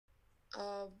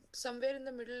Somewhere in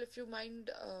the middle, if you mind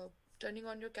turning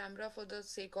on your camera for the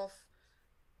sake of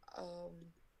um,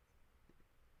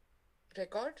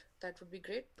 record, that would be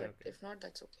great. But Okay. if not,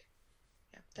 that's okay.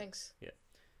 Yeah, thanks. Yeah.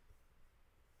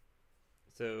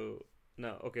 So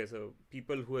now, okay, so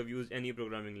people who have used any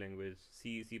programming language,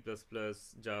 C, C++,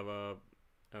 Java,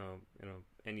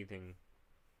 anything.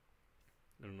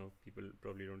 I don't know. People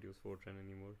probably don't use Fortran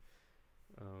anymore.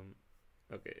 Um,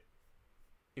 okay,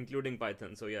 including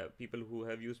Python. So yeah, people who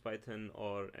have used Python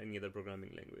or any other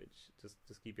programming language, just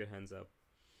keep your hands up.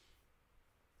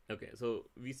 Okay, so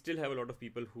we still have a lot of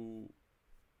people who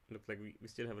looks like we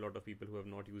still have a lot of people who have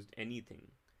not used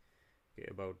anything. Okay,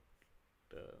 about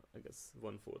I guess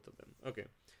 1/4 of them. Okay,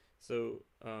 so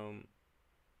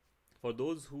for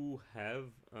those who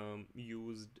have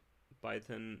used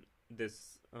Python,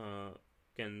 this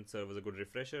can serve as a good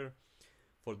refresher.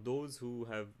 For those who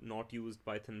have not used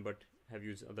Python but have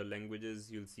used other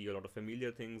languages, you'll see a lot of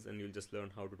familiar things and you'll just learn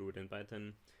how to do it in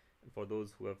Python. And for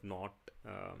those who have not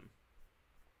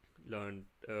learned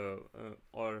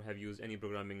or have used any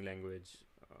programming language,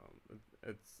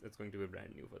 it's going to be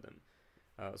brand new for them.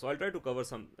 So I'll try to cover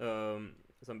some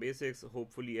basics.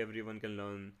 Hopefully, everyone can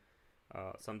learn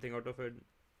something out of it.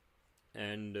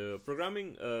 And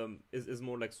programming is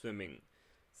more like swimming,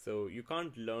 so you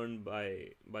can't learn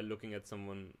by looking at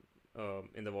someone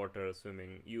in the water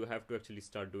swimming. You have to actually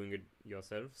start doing it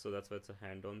yourself. So that's why it's a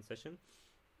hand-on session.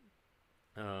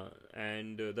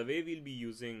 And the way we'll be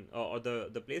using, or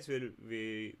the place where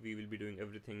we will be doing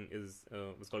everything is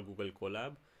it's called Google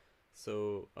Colab.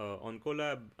 So on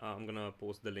Colab, I'm gonna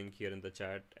post the link here in the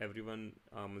chat. Everyone,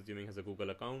 I'm assuming, has a Google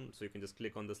account, so you can just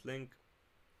click on this link,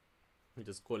 which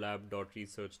is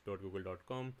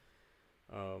collab.research.google.com,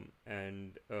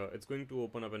 and it's going to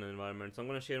open up an environment. So I'm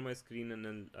gonna share my screen and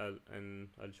then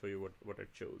I'll show you what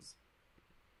it shows.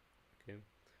 Okay,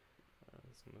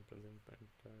 so I'm gonna present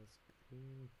entire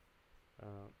screen.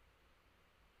 Uh,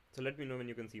 so let me know when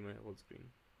you can see my whole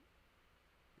screen.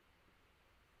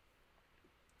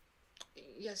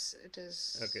 Yes, it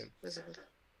is Okay. visible.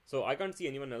 So I can't see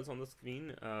anyone else on the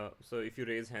screen. So if you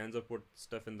raise hands or put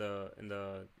stuff in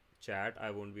the chat,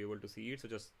 I won't be able to see it. So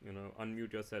just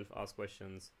unmute yourself, ask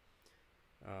questions.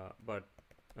 But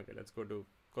okay, let's go to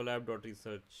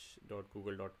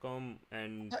collab.research.google.com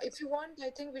and If you want,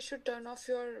 I think we should turn off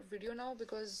your video now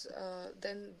because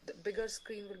then the bigger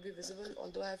screen will be visible.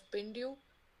 Although I have pinned you,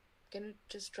 can you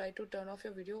just try to turn off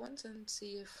your video once and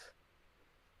see if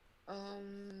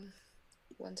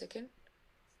 1 second.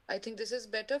 I think this is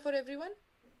better for everyone.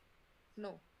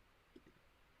 No,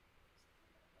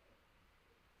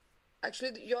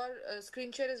 actually, your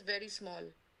screen share is very small.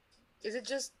 Is it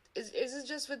just is it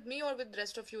just with me or with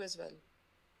rest of you as well?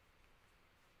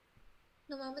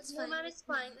 No, ma'am, it's No, fine. ma'am, it's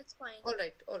fine. It's fine. All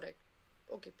right, all right.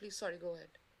 Okay, please. Sorry, go ahead.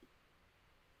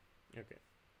 okay.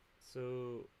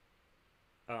 So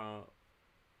uh,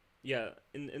 yeah,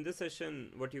 in this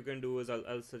session, what you can do is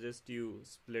I'll suggest you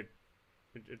split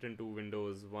it into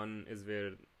windows. One is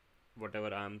where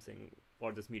whatever I'm saying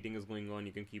or this meeting is going on,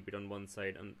 you can keep it on one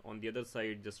side, and on the other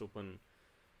side, just open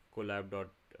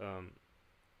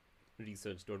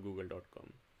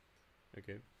collab.research.google.com.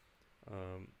 Okay.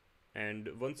 Um, and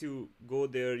once you go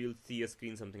there, you'll see a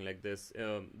screen something like this.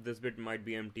 This bit might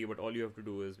be empty, but all you have to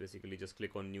do is basically just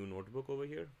click on new notebook over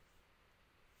here,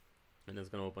 and it's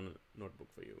gonna open a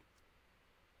notebook for you.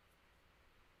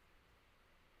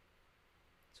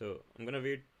 So I'm gonna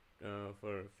wait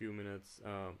for a few minutes.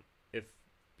 If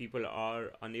people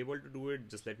are unable to do it,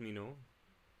 just let me know.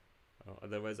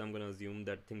 Otherwise, I'm gonna assume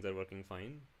that things are working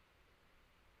fine.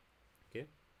 Okay.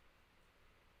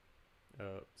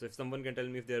 So if someone can tell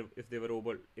me if they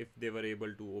were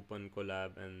able to open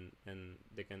Collab and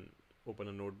they can open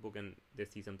a notebook and they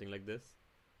see something like this.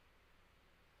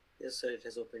 Yes, sir, it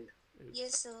has opened.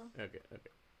 Yes, sir. Okay,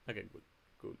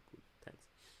 cool, thanks.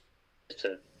 Yes,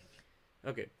 sir.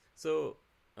 Okay, so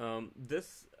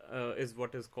this is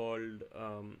what is called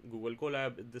Google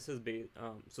Colab. This is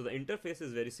so the interface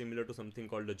is very similar to something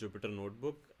called the Jupyter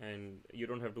Notebook, and you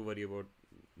don't have to worry about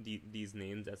these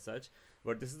names as such.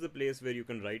 But this is the place where you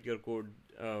can write your code,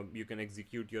 you can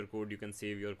execute your code, you can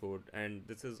save your code, and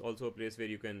this is also a place where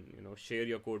you can share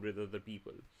your code with other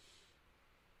people.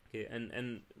 Okay,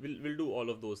 and we'll do all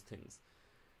of those things.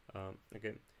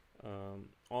 Okay,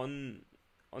 on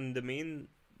the main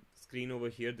screen over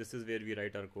here, this is where we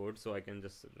write our code. So I can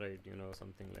just write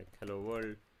something like hello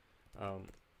world,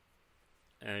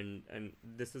 and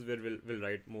this is where we'll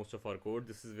write most of our code.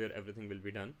 This is where everything will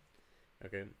be done.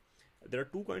 Okay, there are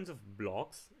two kinds of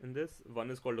blocks in this.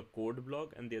 One is called a code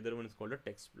block and the other one is called a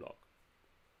text block.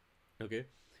 Okay,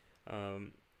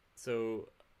 so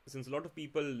since a lot of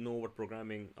people know what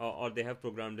programming, or they have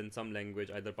programmed in some language,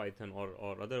 either Python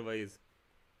or otherwise,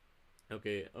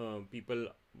 okay, people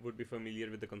would be familiar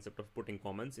with the concept of putting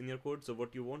comments in your code. So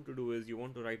what you want to do is you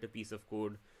want to write a piece of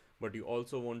code, but you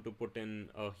also want to put in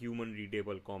a human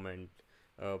readable comment,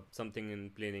 something in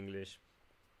plain English,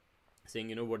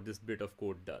 saying what this bit of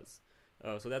code does.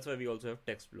 So that's why we also have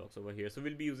text blocks over here. So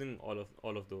we'll be using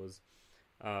all of those.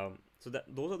 So that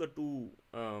those are the two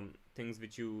things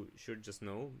which you should just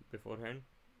know beforehand.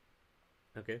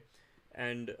 Okay,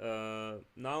 and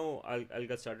now I'll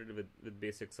get started with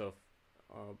basics of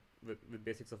with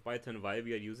basics of Python. Why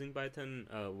we are using Python,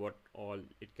 what all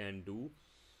it can do.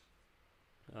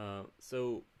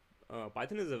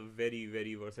 Python is a very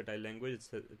very versatile language.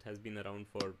 It has been around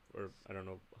for I don't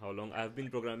know how long. I've been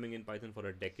programming in Python for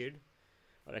a decade,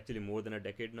 or actually more than a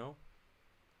decade now.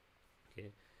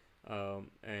 Okay,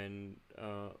 and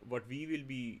what we will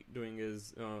be doing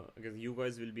is, because you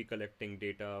guys will be collecting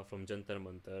data from Jantar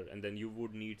Mantar, and then you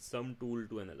would need some tool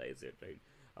to analyze it, right?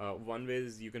 One way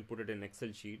is you can put it in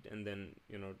Excel sheet and then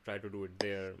try to do it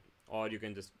there, or you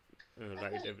can just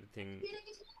write everything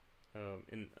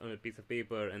in on a piece of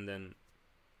paper and then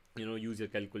use your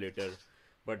calculator.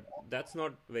 But that's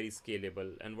not very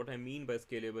scalable. And what I mean by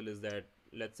scalable is that,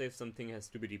 let's say if something has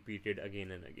to be repeated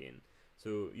again and again,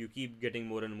 so you keep getting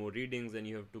more and more readings and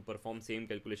you have to perform same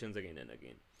calculations again and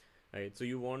again, right? So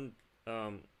you want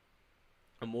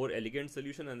a more elegant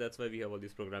solution, and that's why we have all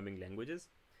these programming languages,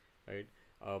 right?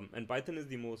 And Python is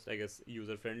the most, I guess,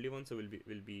 user friendly one, so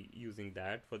we'll be using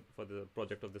that for the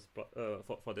project of this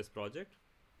for this project.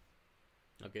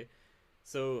 Okay,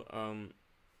 so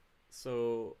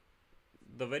so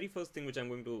the very first thing which I'm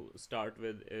going to start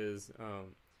with is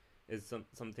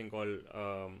something called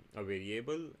a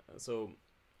variable. So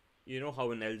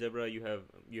how in algebra you have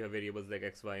variables like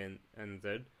x, y, and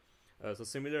z. So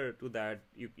similar to that,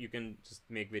 you can just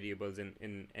make variables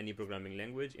in any programming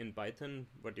language. In Python,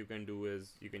 what you can do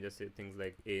is you can just say things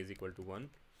like a is equal to 1.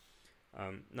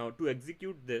 Now to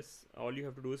execute this, all you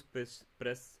have to do is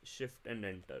press shift and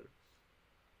enter,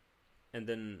 and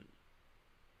then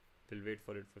we'll wait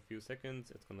for it for a few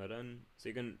seconds. It's gonna run. So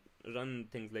you can run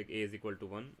things like a is equal to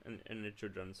 1, and it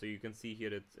should run. So you can see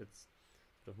here it's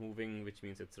sort of moving, which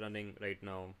means it's running right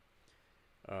now.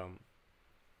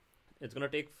 It's gonna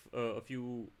take a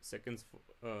few seconds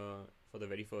for the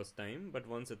very first time, but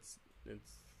once it's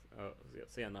yeah,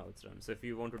 so yeah, now it's run. So if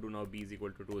you want to do now b is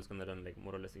equal to 2, it's gonna run like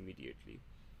more or less immediately.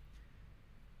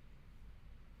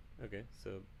 Okay,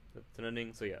 so that's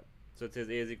running. So yeah, so it says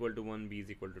a is equal to 1, b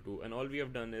is equal to 2, and all we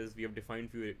have done is we have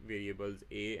defined few variables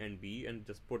a and b and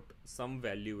just put some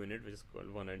value in it, which is called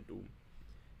 1 and 2.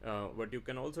 What you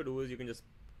can also do is you can just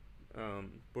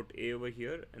put a over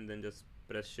here and then just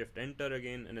press shift enter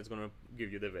again, and it's gonna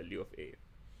give you the value of a.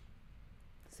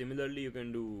 Similarly, you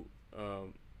can do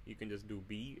you can just do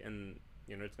b, and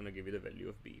it's gonna give you the value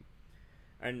of b.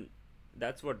 And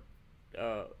that's what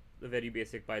the very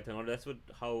basic Python, or that's what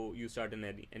how you start in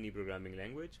any programming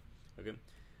language. Okay,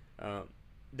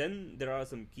 then there are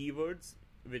some keywords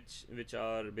which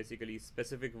are basically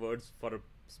specific words for a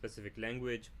specific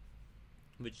language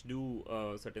which do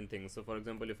certain things. So for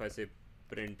example, if I say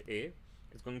print a,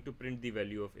 it's going to print the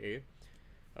value of a.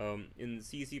 In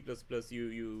C++,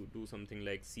 you do something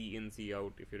like C in, C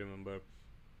out, if you remember,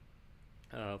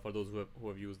 for those who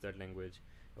have used that language.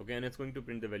 Okay, and it's going to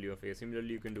print the value of a. Similarly,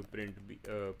 you can do print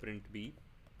b,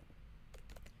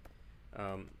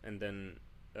 and then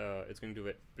it's going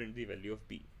to print the value of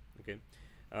b. Okay,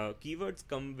 keywords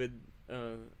come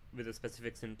with a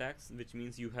specific syntax, which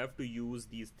means you have to use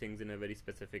these things in a very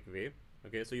specific way.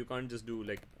 Okay, so you can't just do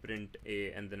like print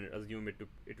a and then assume it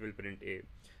will print a,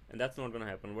 and that's not going to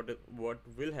happen. What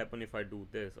will happen if I do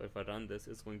this, or if I run this,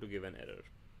 is going to give an error.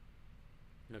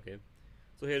 Okay,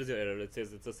 so here's your error. It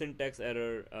says it's a syntax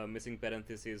error, missing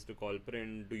parentheses to call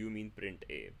print. Do you mean print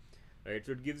a? Right,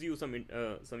 so it gives you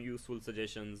some useful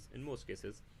suggestions in most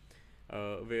cases,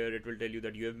 where it will tell you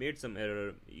that you have made some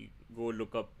error. You go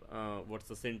look up what's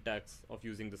the syntax of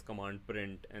using this command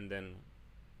print, and then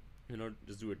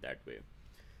just do it that way.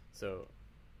 So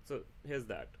here's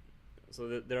that.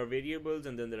 So there are variables,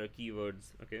 and then there are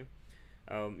keywords. Okay,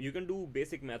 you can do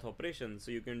basic math operations.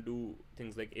 So you can do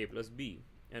things like a plus b,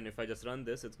 and if I just run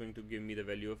this, it's going to give me the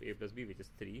value of a plus b, which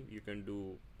is 3. You can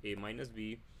do a minus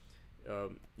b.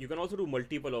 You can also do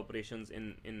multiple operations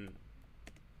in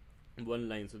one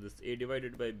line. So this a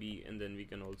divided by b, and then we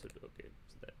can also do, okay,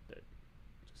 so that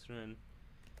just run.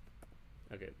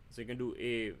 Okay, so you can do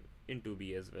a into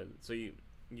b as well. So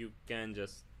you can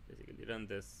just basically run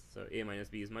this. So a minus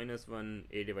b is -1,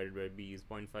 a divided by b is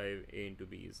 0.5, a into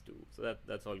b is 2. So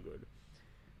that's all good.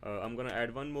 I'm gonna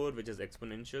add one more, which is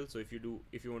exponential. So if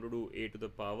you want to do a to the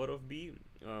power of b,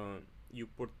 you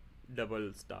put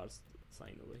double stars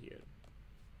sign over here,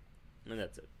 and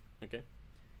that's it. Okay.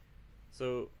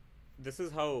 So this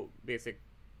is how basic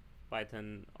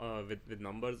Python with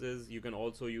numbers is. You can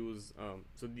also use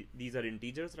these are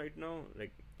integers right now,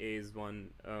 like a is 1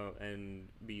 and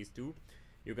b is 2.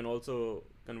 You can also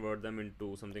convert them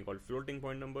into something called floating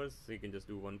point numbers, so you can just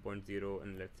do 1.0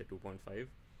 and let's say 2.5,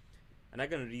 and I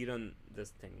can rerun this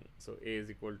thing. So a is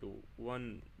equal to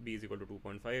 1, b is equal to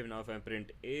 2.5. Now if I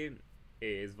print a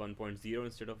is 1.0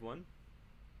 instead of 1.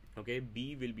 Okay,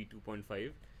 b will be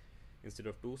 2.5 instead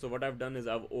of 2. So what I've done is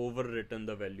I've overwritten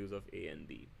the values of a and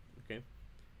b. Okay,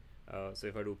 so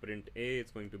if I do print a,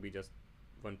 it's going to be just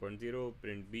 1.0.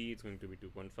 Print b, it's going to be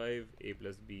 2.5. A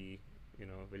plus b,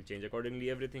 will change accordingly.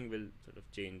 Everything will sort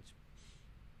of change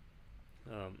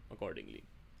accordingly,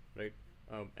 right?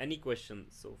 Any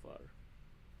questions so far?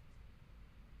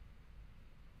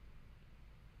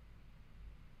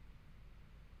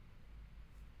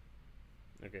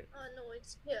 Okay. No,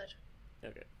 it's clear.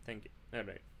 Okay, thank you. All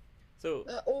right. So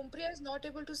Ompriya is not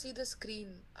able to see the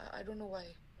screen. I don't know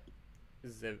why.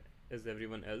 is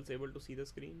everyone else able to see the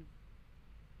screen?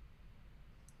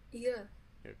 Yeah.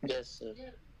 Okay. Yes, sir. Okay.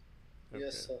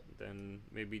 Yes, sir. Then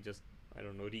maybe just, I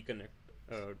don't know, reconnect,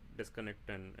 disconnect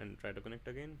and try to connect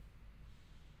again.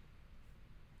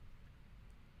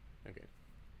 Okay.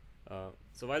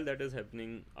 So while that is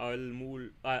happening, I'll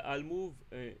move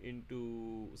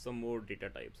into some more data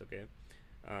types. Okay.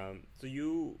 So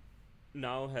you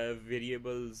now have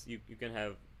variables. You can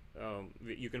have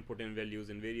you can put in values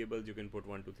in variables. You can put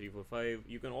 1 2 3 4 5.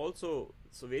 You can also,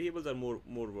 so variables are more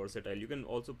versatile. You can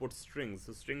also put strings.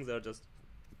 So strings are just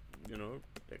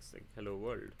text like hello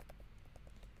world.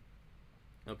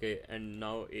 Okay, and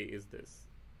now a is this.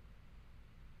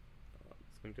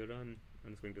 It's going to run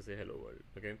and it's going to say hello world.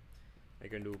 Okay, I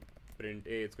can do print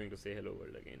a, it's going to say hello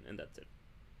world again, and that's it.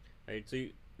 Right, so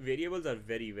variables are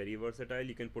very versatile.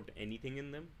 You can put anything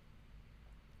in them.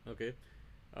 Okay,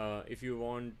 if you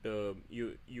want,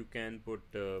 you can put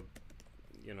okay,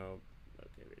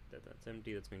 wait, that's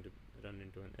empty. That's going to run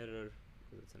into an error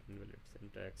because it's an invalid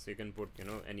syntax. So you can put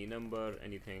any number,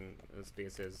 anything,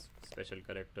 spaces, special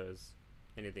characters,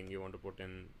 anything you want to put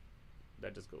in,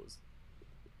 that just goes.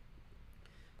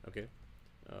 Okay,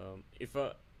 if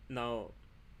now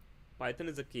Python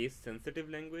is a case sensitive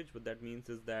language. What that means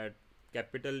is that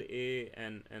capital A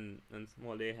and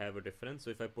small a have a difference. So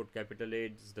if I put capital A,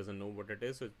 it just doesn't know what it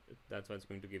is. So that's why it's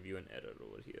going to give you an error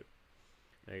over here,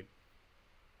 right?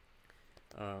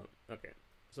 Okay,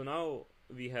 so now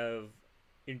we have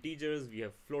integers, we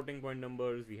have floating point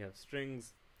numbers, we have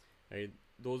strings, right?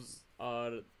 Those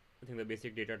are, I think, the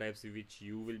basic data types which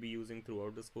you will be using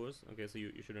throughout this course. Okay, so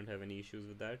you shouldn't have any issues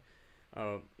with that.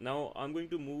 Now I'm going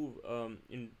to move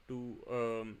into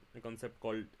a concept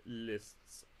called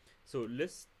lists. So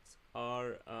lists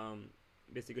are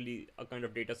basically a kind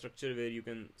of data structure where you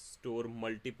can store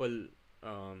multiple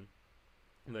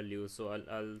values. So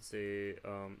I'll say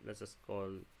let's just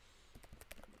call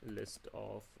list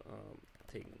of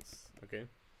things. Okay,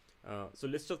 so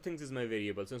list of things is my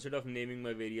variable. So instead of naming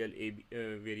my variable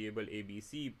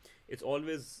ABC, it's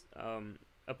always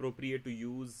appropriate to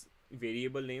use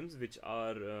variable names which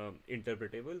are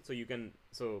interpretable. So you can,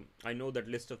 so I know that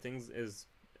list of things is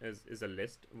a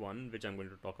list one which I'm going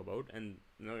to talk about, and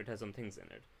it has some things in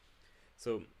it.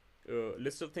 So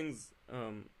list of things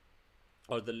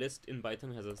or the list in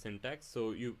Python has a syntax.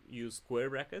 So you use square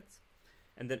brackets,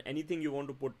 and then anything you want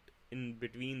to put in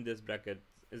between this bracket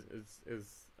will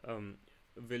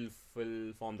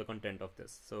form the content of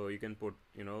this. So you can put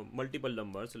multiple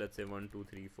numbers. So let's say 1 2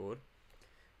 3 4.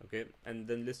 Okay, and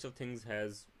then list of things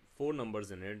has 4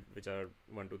 numbers in it, which are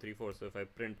 1 2 3 4. So if I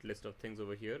print list of things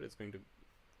over here, it's going to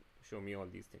show me all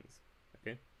these things.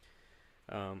 Okay,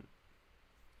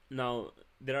 now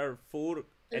there are 4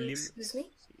 elements. Excuse me?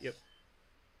 Yep.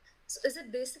 So is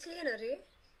it basically an array?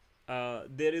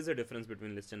 There is a difference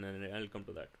between list and array. I'll come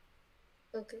to that.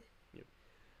 Okay. Yep.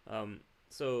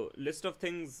 So list of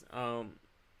things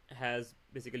has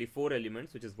basically 4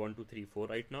 elements, which is 1 2 3 4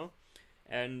 right now.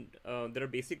 And there are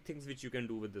basic things which you can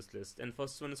do with this list, and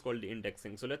first one is called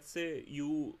indexing. So let's say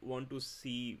you want to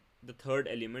see the third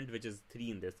element, which is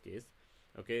 3 in this case.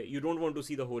 Okay, you don't want to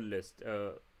see the whole list,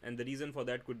 and the reason for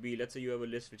that could be, let's say you have a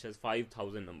list which has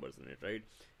 5,000 numbers in it, right?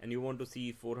 And you want to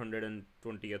see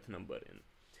 420th number in.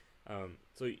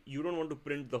 So you don't want to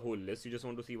print the whole list, you just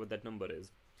want to see what that number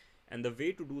is. And the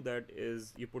way to do that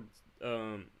is you put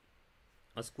a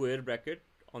square bracket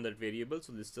on that variable,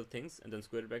 so list of things, and then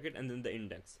square bracket, and then the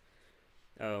index.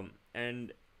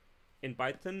 And in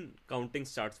Python, counting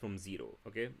starts from 0.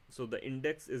 Okay, so the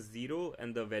index is 0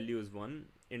 and the value is 1.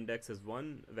 Index is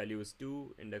 1, value is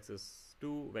 2, index is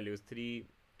 2, value is 3,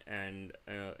 and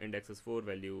index is 4,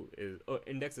 value is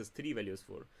index is 3, value is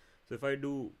 4. So if I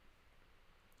do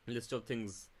list of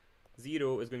things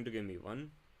 0 is going to give me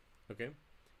 1. Okay,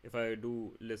 if I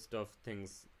do list of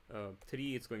things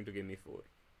 3, it's going to give me 4.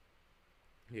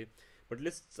 Okay, but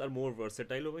lists are more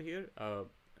versatile over here,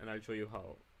 and I'll show you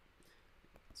how.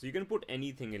 So you can put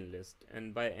anything in list,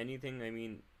 and by anything I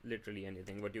mean literally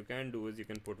anything. What you can do is you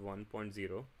can put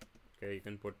 1.0. Okay, you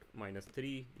can put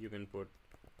 -3, you can put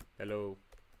hello,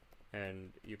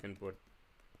 and you can put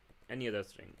any other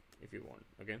string if you want.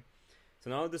 Okay, so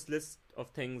now this list of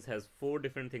things has 4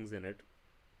 different things in it.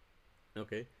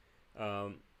 Okay,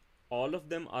 all of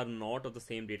them are not of the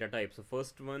same data type. So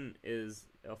first one is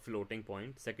a floating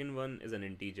point, second one is an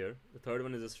integer, the third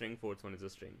one is a string, fourth one is a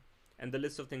string, and the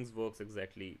list of things works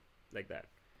exactly like that.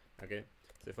 Okay,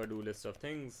 so if I do list of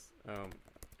things,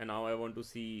 and now I want to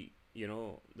see, you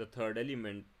know, the third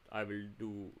element, I will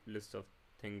do list of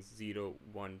things 0,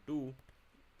 1, 2,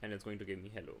 and it's going to give me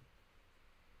hello.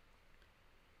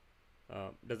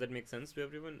 Does that make sense to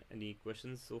everyone? Any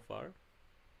questions so far?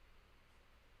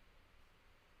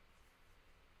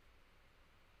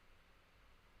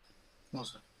 No,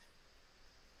 sir.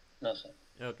 No, sir.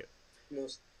 Okay. No,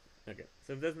 sir. Okay,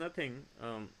 so if there's nothing,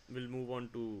 we'll move on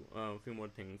to a few more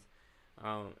things.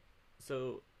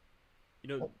 So, you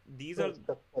know, these are.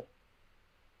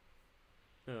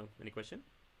 Any question?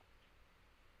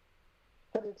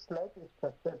 Sir, it's like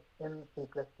structure in C++,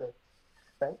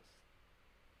 right?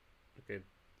 Okay,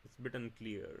 it's a bit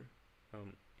unclear.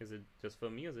 Is it just for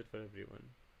me or is it for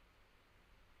everyone?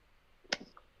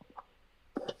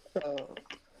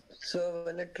 So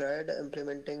when I tried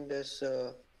implementing this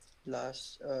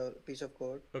last piece of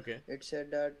code, Okay. it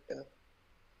said that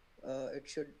it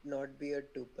should not be a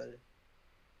tuple.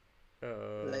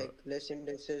 Like list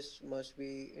indices must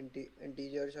be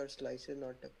integers or slices,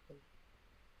 not tuple.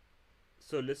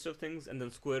 So list of things and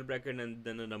then square bracket and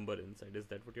then a number inside. Is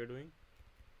that what you're doing?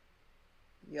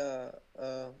 Yeah,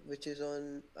 which is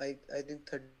on I think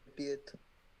 30th.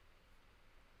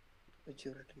 Which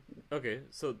you written. Okay,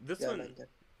 so this Yeah, one. like that.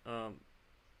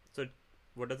 So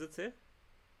what does it say?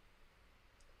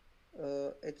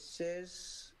 It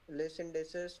says list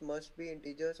indices must be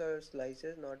integers or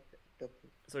slices, not tuple.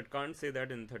 So it can't say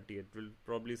that in 30. It will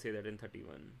probably say that in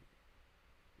 31.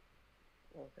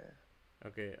 Okay.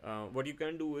 Okay. What you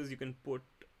can do is you can put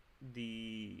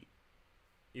the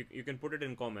you can put it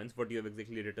in comments what you have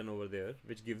exactly written over there,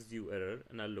 which gives you error,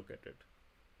 and I'll look at it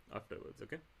afterwards.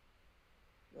 Okay.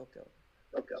 Okay.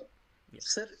 Yeah.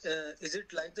 Sir, is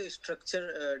it like the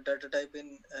structure data type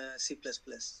in C++?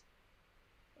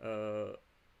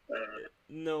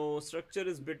 No, structure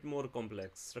is a bit more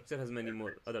complex. Structure has many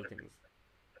more other things.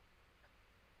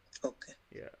 Okay.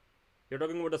 Yeah. You're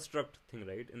talking about a struct thing,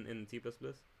 right? In C++?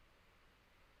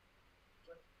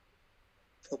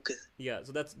 Okay. Yeah,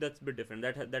 so that's a bit different.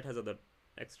 That has other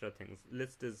extra things.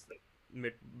 List is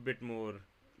bit more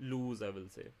loose, I will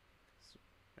say.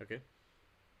 Okay.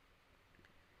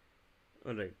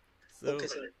 All right. So Okay,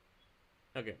 sir.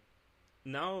 okay.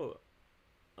 Now,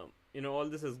 you know, all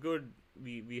this is good.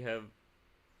 We have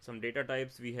some data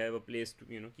types. We have a place to,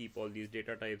 you know, keep all these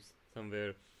data types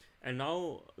somewhere. And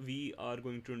now we are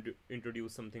going to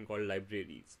introduce something called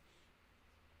libraries.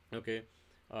 Okay.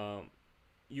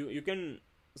 You can.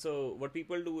 So what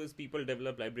people do is people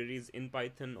develop libraries in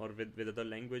Python or with other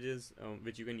languages,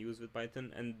 which you can use with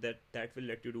Python, and that will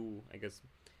let you do, I guess,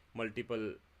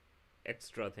 multiple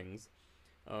extra things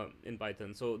in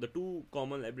Python. So the two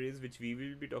common libraries which we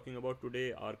will be talking about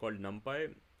today are called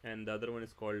NumPy, and the other one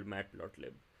is called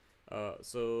matplotlib.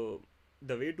 So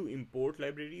the way to import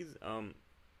libraries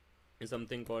is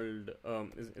something called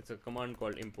it's a command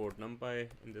called import NumPy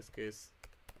in this case,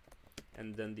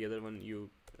 and then the other one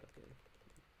okay.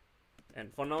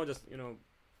 And for now, just, you know,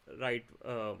 write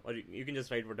or you can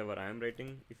just write whatever I am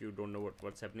writing if you don't know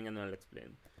what's happening, and I'll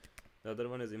explain. The other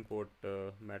one is import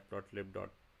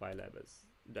matplotlib.pylab as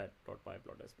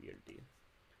that.pyplot.splt.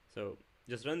 So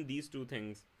just run these two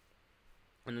things,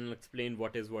 and then I'll explain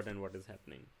what is what and what is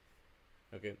happening.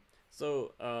 Okay.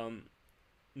 So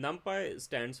NumPy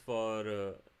stands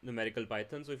for numerical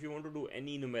Python. So if you want to do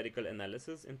any numerical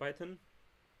analysis in Python,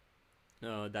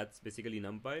 that's basically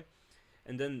NumPy.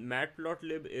 And then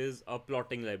matplotlib is a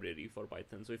plotting library for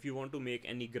Python. So if you want to make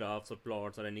any graphs or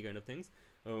plots or any kind of things,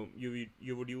 you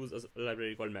would use a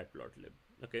library called matplotlib.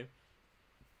 Okay.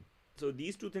 So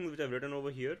these two things which I've written over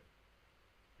here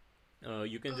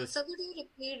You can just So could you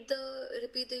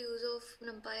repeat the use of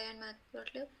NumPy and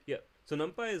Matplotlib? yeah. So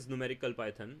NumPy is numerical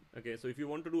Python. Okay, so if you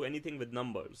want to do anything with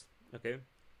numbers, okay,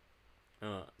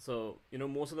 so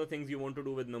most of the things you want to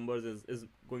do with numbers is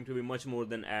going to be much more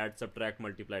than add, subtract,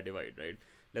 multiply, divide, right?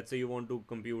 Let's say you want to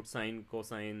compute sine,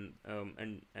 cosine,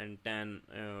 and tan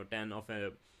of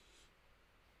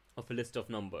a list of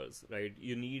numbers, right?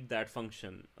 You need that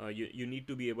function. You need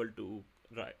to be able to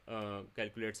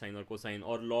calculate sine or cosine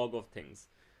or log of things,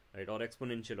 right? Or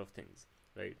exponential of things,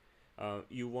 right?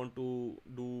 You want to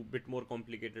do bit more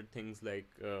complicated things like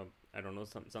I don't know,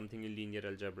 something in linear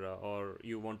algebra, or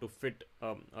you want to fit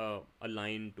a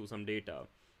line to some data,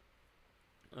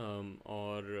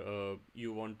 or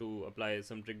you want to apply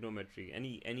some trigonometry,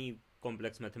 any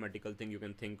complex mathematical thing you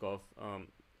can think of,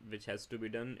 which has to be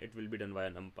done, it will be done via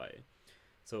NumPy.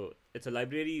 So it's a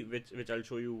library which I'll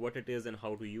show you what it is and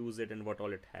how to use it and what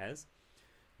all it has,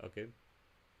 okay,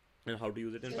 and how to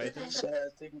use it in Python. So I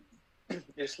think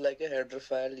it's like a header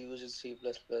file used in C++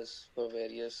 for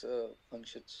various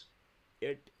functions.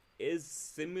 It is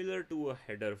similar to a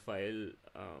header file,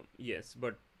 yes,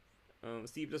 but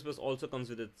C++ also comes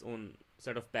with its own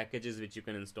set of packages which you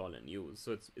can install and use.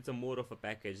 So it's a more of a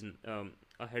package.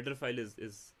 A header file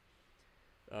is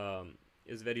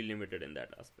very limited in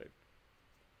that aspect.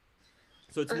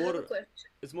 So I have a question.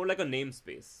 it's more like a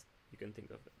namespace. You can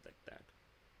think of it like that.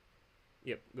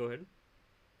 Yep, go ahead.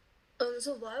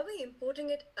 So why are we importing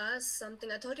it as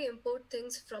something? I thought you import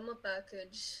things from a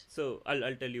package. So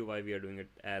I'll tell you why we are doing it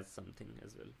as something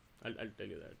as well. I'll tell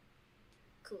you that.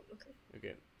 Cool. Okay.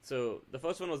 Okay. So the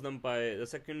first one was NumPy. The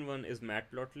second one is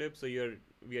Matplotlib. So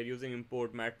we are using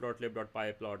import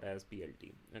matplotlib.pyplot as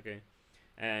PLT. Okay,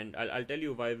 and I'll tell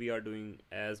you why we are doing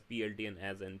as PLT and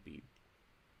as NP.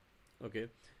 Okay.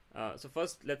 So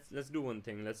first let's do one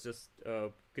thing. Let's just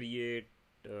create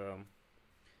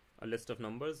a list of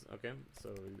numbers. Okay.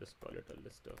 So we'll just call it a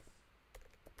list of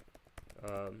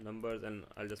numbers, and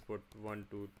I'll just put 1,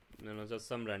 2, just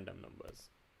some random numbers.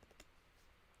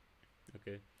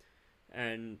 Okay.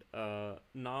 And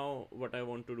now what I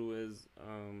want to do is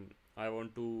I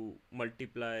want to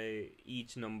multiply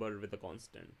each number with a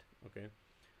constant. Okay,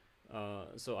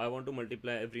 so I want to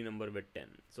multiply every number with 10.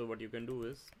 So what you can do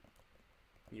is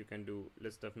you can do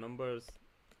list of numbers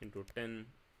into 10,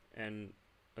 and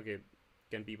okay,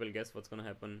 can people guess what's gonna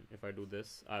happen if I do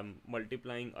this? I'm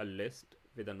multiplying a list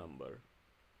with a number.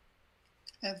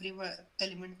 Every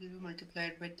element will be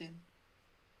multiplied by 10.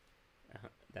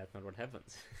 That's not what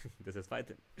happens. This is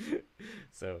Python.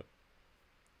 So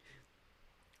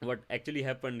what actually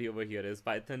happened over here is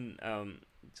Python,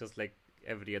 just like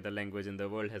every other language in the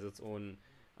world, has its own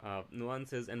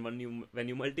nuances. And when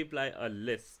you multiply a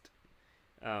list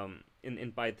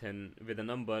in Python with a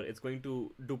number, it's going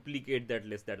to duplicate that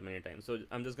list that many times. So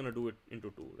I'm just gonna do it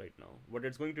into 2 right now. What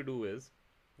it's going to do is,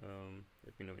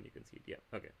 let me know when you can see it. Yeah,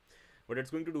 okay. What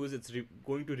it's going to do is it's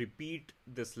going to repeat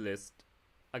this list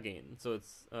again. So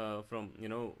it's from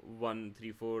 1,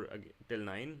 3, 4 till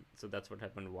 9. So that's what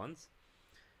happened once,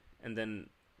 and then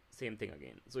same thing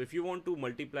again. So if you want to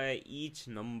multiply each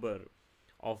number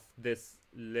of this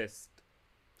list,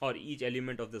 or each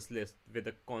element of this list, with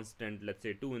a constant, let's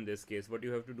say 2 in this case, what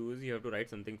you have to do is you have to write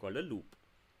something called a loop,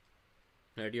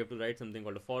 right? You have to write something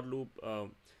called a for loop,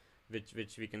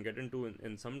 which we can get into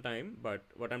in some time. But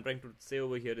what I'm trying to say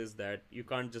over here is that you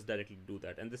can't just directly do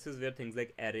that, and this is where things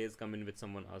like arrays come in, which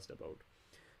someone asked about.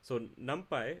 So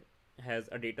NumPy has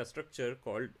a data structure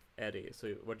called array.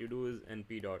 So what you do is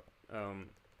np dot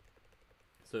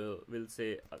so we'll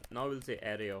say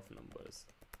array of numbers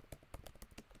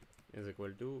is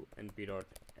equal to np dot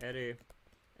array,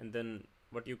 and then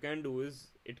what you can do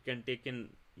is it can take in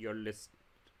your list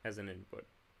as an input.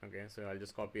 Okay, so I'll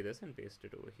just copy this and paste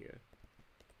it over here,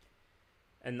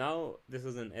 and now this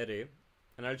is an array,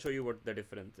 and I'll show you what the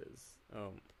difference is.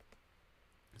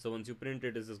 So once you print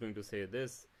it, this is going to say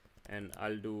this, and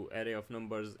I'll do array of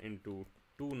numbers into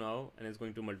 2 now, and it's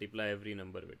going to multiply every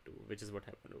number with 2, which is what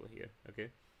happened over here. Okay,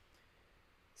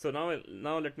 so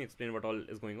now let me explain what all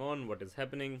is going on, what is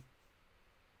happening.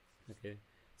 Okay,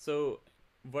 so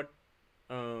what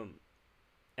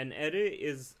an array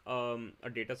is a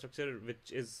data structure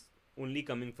which is only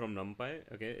coming from NumPy.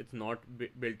 Okay, it's not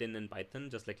built in Python,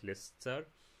 just like lists are.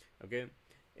 Okay,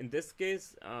 in this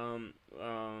case,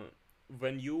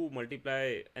 when you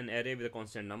multiply an array with a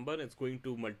constant number, it's going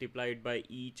to multiply it by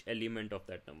each element of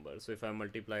that number. So if I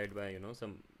multiply it by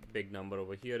some big number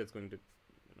over here, it's going to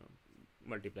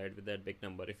multiply it with that big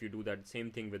number. If you do that same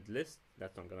thing with lists,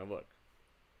 that's not gonna work.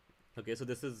 Okay, so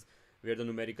this is where the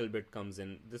numerical bit comes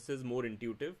in. This is more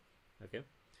intuitive. Okay,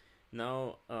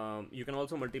 Now you can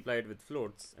also multiply it with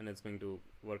floats, and it's going to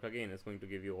work again. It's going to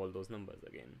give you all those numbers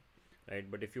again, right?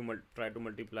 But if you try to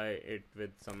multiply it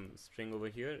with some string over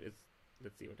here,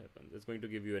 let's see what happens. It's going to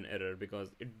give you an error because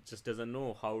it just doesn't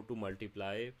know how to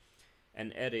multiply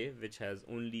an array which has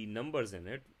only numbers in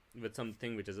it with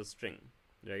something which is a string,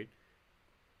 right?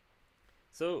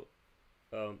 So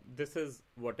this is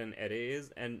what an array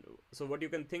is. And so what you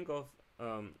can think of,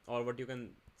 or what you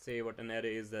can say what an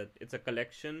array is, that it's a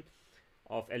collection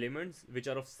of elements which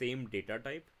are of same data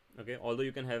type. Okay, although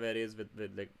you can have arrays with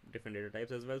like different data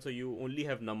types as well, so you only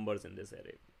have numbers in this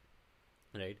array,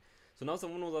 right? So now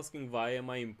someone was asking, why am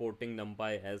I importing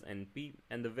numpy as np?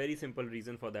 And the very simple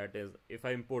reason for that is, if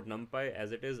I import numpy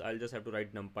as it is, I'll just have to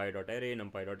write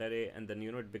numpy.array, and then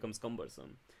it becomes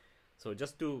cumbersome. So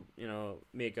just to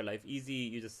make your life easy,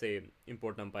 you just say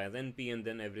import numpy as np, and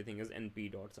then everything is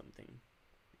np dot something,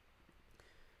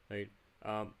 right?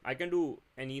 I can do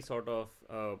any sort of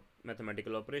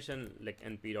mathematical operation like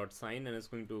np dot sign, and it's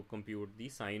going to compute the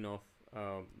sign of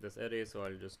this array. So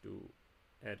I'll just do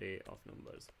array of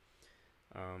numbers,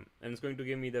 and it's going to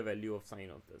give me the value of sign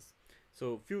of this.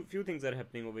 So few things are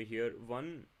happening over here.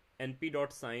 One, np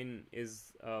dot sign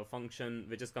is a function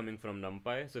which is coming from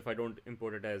numpy. So if I don't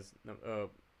import it as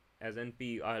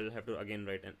np, I'll have to again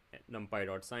write numpy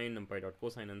dot sign, numpy dot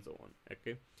cosine, and so on.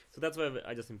 Okay, so that's why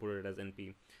I just imported it as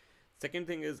np. Second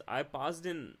thing is, I passed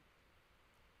in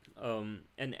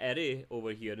an array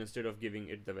over here instead of giving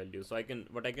it the value. So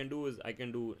what I can do is I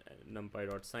can do numpy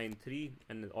dot sign 3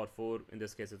 or 4. In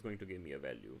this case, it's going to give me a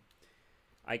value.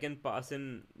 I can pass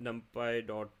in numpy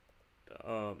dot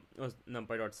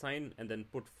sign and then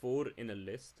put 4 in a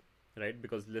list, right?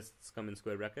 Because lists come in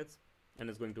square brackets, and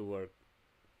it's going to work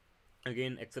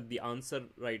again, except the answer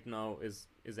right now is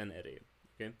an array.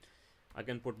 Okay, I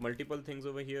can put multiple things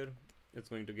over here. It's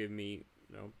going to give me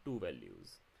 2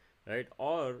 values, right?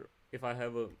 Or if I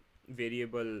have a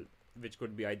variable which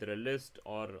could be either a list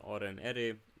or an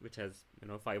array which has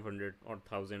 500 or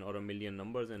 1000 or a million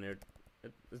numbers in it,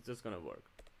 it's just gonna work.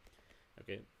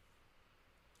 Okay,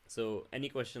 so any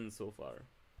questions so far?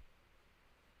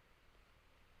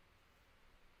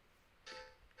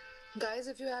 Guys,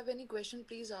 if you have any question,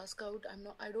 please ask out.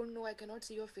 I don't know, I cannot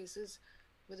see your faces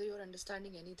whether you're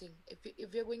understanding anything.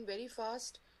 If you're going very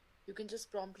fast, you can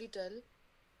just promptly tell.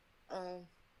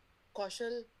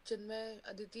 Kaushal, Chinmay,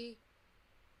 Aditi,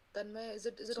 Tanmay, is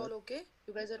it all okay?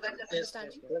 You guys are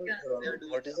understanding?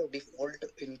 What is the default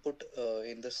input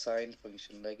in the sign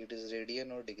function? Like, it is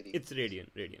radian or degree? It's radian.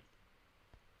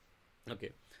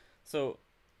 Okay, so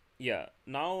yeah,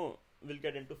 now we'll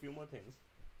get into a few more things.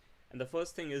 And the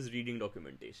first thing is reading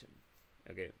documentation.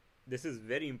 Okay, this is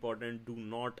very important. Do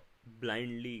not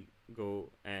blindly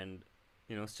go and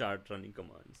start running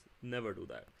commands. Never do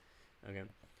that. Okay,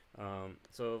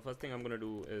 so first thing I'm gonna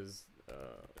do is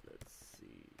let's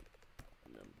see,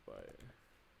 numpy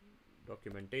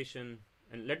documentation,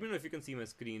 and let me know if you can see my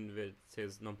screen where it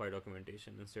says numpy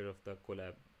documentation instead of the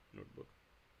Colab notebook.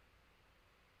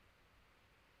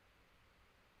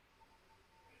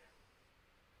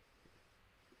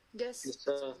 Yes. Yes,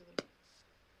 sir.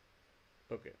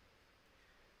 Okay,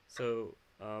 so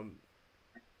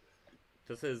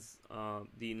this is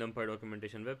the NumPy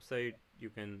documentation website. You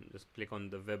can just click on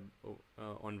the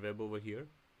web over here.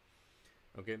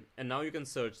 Okay, and now you can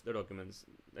search the documents.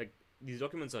 Like, these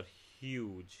documents are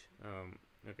huge.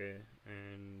 Okay,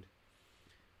 and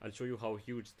I'll show you how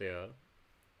huge they are.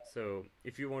 So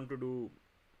if you want to do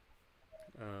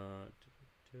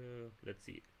let's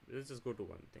see, let's just go to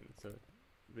one thing. So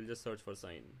we'll just search for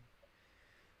sign,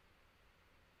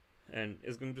 and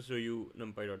it's going to show you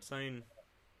numpy.sign.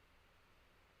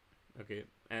 Okay,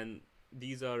 and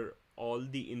these are all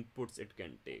the inputs it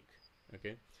can take.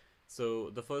 Okay, so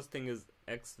the first thing is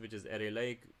x, which is array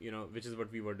like, which is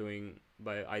what we were doing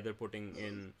by either putting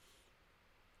in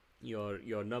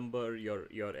your number, your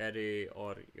array,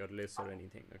 or your list, or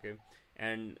anything. Okay,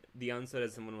 and the answer,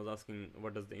 as someone was asking,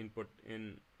 what does the input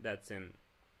in, that's in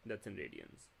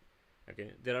radians.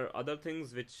 Okay, there are other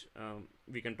things which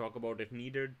we can talk about if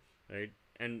needed, right?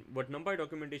 And what NumPy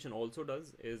documentation also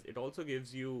does is it also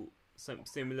gives you some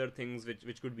similar things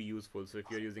which could be useful. So if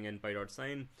you're using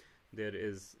npy.sign, there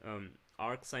is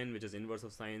arcsine, which is inverse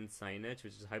of sine, sin h,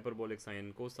 which is hyperbolic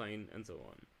sine, cosine, and so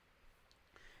on.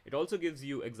 It also gives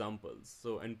you examples.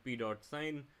 So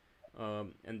np.sign,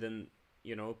 and then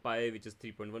pi, which is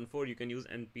 3.14. You can use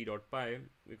np.pi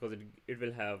because it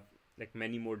will have like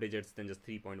many more digits than just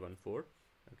 3.14.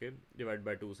 Okay, divided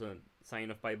by 2. So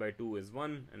sine of pi by 2 is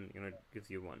 1, and it gives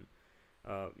you 1.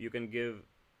 You can give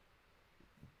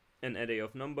an array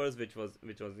of numbers which was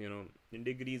in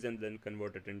degrees, and then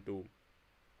convert it into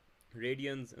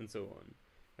radians, and so on.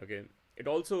 Okay, it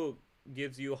also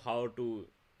gives you how to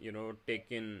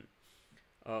take in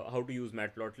how to use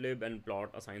matplotlib and plot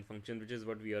assign function, which is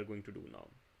what we are going to do now.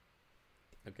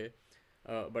 Okay,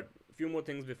 but a few more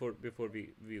things before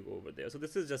we go over there. So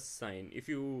this is just sine. If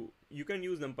you can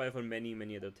use numpy for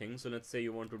many other things. So let's say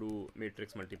you want to do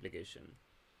matrix multiplication.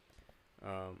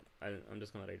 I'm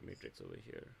just gonna write matrix over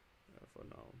here for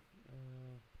now.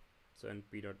 So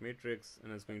np dot matrix,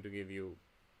 and it's going to give you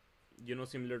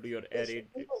similar to your array.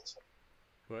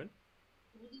 What?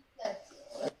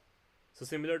 So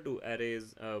similar to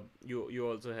arrays, you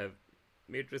also have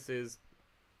matrices.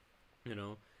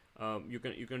 You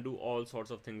can do all sorts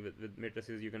of things with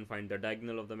matrices. You can find the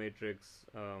diagonal of the matrix.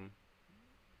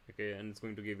 Okay, and it's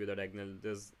going to give you the diagonal.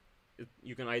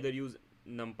 You can either use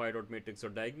numpy.matrix or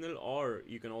diagonal, or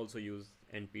you can also use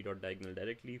np.diagonal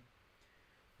directly,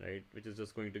 right? Which is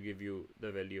just going to give you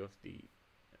the value of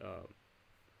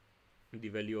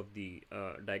the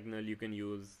diagonal. You can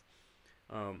use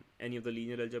any of the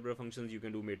linear algebra functions. You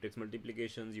can do matrix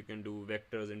multiplications. You can do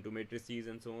vectors into matrices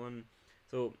and so on.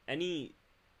 So any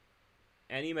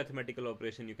mathematical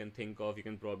operation you can think of, you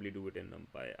can probably do it in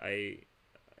numpy. I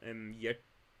am yet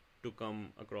to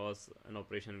come across an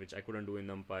operation which I couldn't do in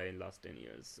numpy in last 10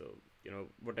 years. So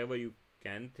whatever you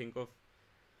can think of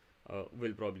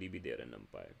will probably be there in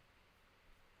numpy.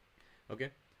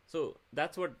 Okay, so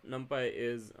that's what numpy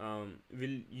is.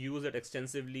 We'll use it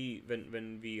extensively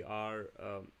when we are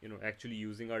actually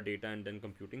using our data and then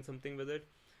computing something with it.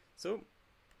 So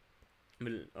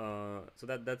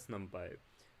that's numpy.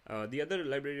 The other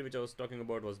library which I was talking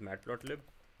about was matplotlib.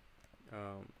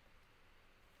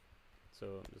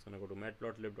 So I'm just gonna go to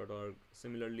matplotlib.org.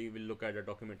 Similarly, we'll look at a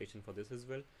documentation for this as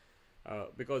well,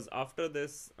 because after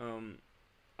this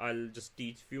I'll just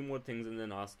teach few more things and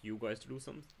then ask you guys to do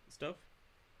some stuff.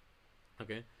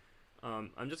 Okay,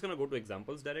 I'm just gonna go to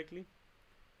examples directly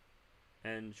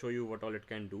and show you what all it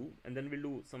can do, and then we'll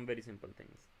do some very simple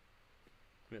things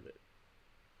with it.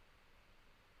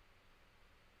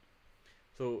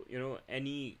 So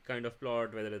any kind of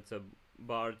plot, whether it's a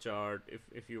bar chart,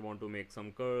 if you want to make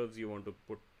some curves, you want to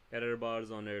put error bars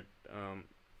on it,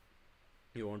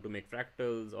 you want to make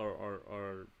fractals,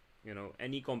 or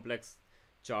any complex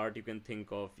chart you can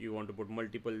think of. You want to put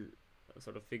multiple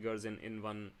sort of figures in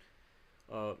one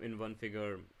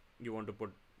figure. You want to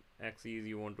put axes.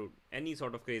 You want to any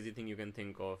sort of crazy thing you can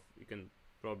think of. You can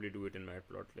probably do it in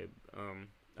matplotlib.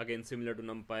 Again, similar to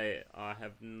numpy, I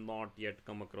have not yet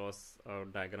come across a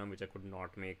diagram which I could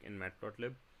not make in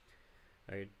matplotlib,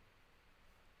 right?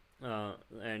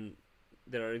 And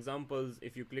there are examples.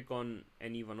 If you click on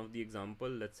any one of the example,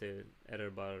 let's say error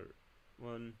bar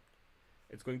 1,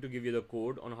 it's going to give you the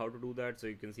code on how to do that. So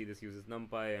you can see this uses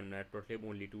numpy and matplotlib,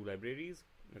 only 2 libraries.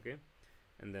 Okay,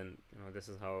 and then this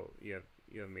is how you have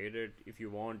made it. If you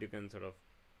want, you can sort of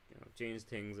change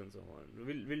things and so on.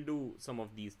 We'll do some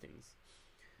of these things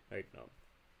right now.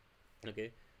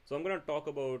 Okay, so I'm gonna talk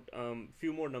about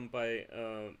few more numpy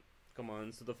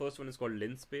commands. So the first one is called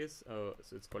linspace. So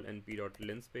it's called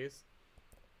np.linspace.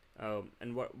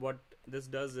 And what this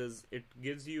does is it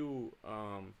gives you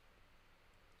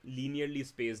linearly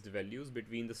spaced values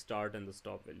between the start and the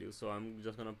stop values. So I'm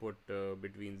just gonna put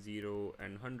between 0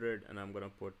 and 100, and I'm gonna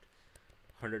put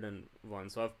 101.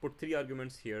 So I've put 3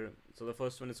 arguments here. So the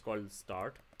first one is called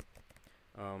start,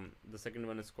 the second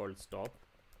one is called stop,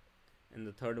 and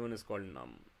the third one is called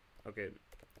num. Okay,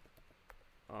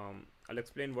 I'll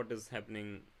explain what is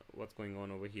happening, what's going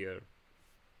on over here.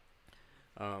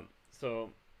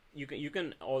 So you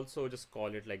can also just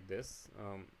call it like this.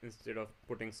 Instead of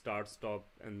putting start, stop,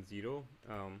 and 0,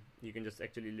 you can just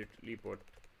actually literally put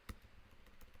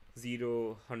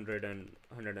 0, 100, and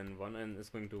 101, and it's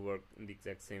going to work in the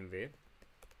exact same way.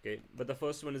 Okay, but the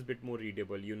first one is a bit more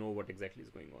readable. You know what exactly is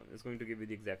going on. It's going to give you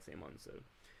the exact same answer.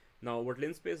 Now what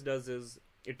linspace does is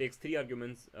it takes 3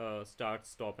 arguments, start,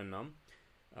 stop, and num.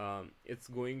 It's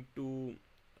going to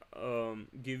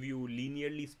give you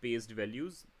linearly spaced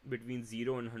values between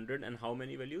 0 and 100, and how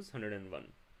many values?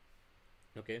 101.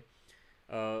 Okay,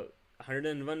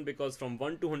 101 because from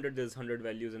 1 to 100 there's 100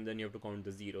 values, and then you have to count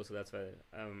the 0. So that's why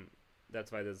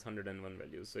there's 101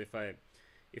 values. So if I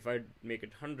make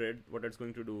it 100, what it's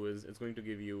going to do is it's going to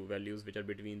give you values which are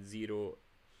between 0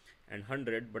 and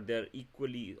 100, but they're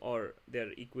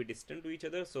equidistant to each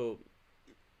other. So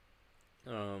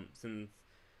since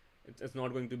it's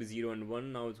not going to be 0 and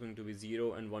 1, now it's going to be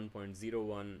 0 and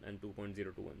 1.01 and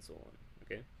 2.02 and so on.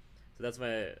 Okay, so that's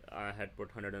why I had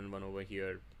put 101 over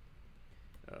here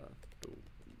to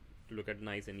look at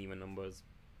nice and even numbers,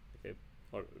 okay,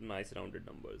 or nice rounded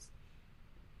numbers.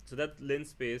 So that's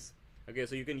linspace. Okay,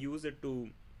 so you can use it to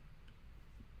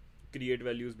create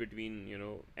values between, you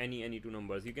know, any two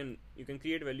numbers. You can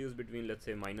create values between, let's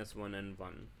say, -1 and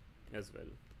 1 as well.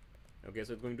 Okay,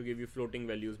 so it's going to give you floating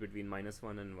values between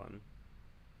 -1 and 1,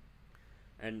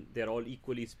 and they're all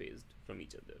equally spaced from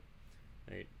each other,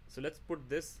 right? So let's put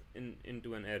this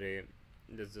into an array.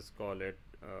 Let's just call it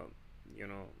you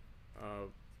know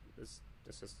let's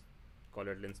just call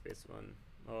it linspace 1,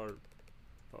 or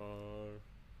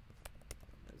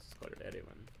let's call it array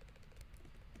 1.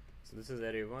 So this is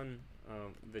array 1,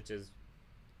 which is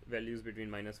values between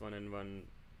 -1 and 1,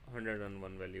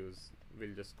 101 values.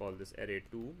 We'll just call this array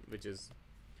 2, which is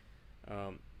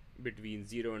between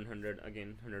 0 and 100,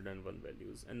 again 101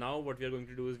 values. And now what we are going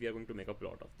to do is we are going to make a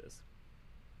plot of this.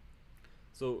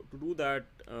 So to do that,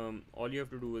 all you have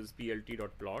to do is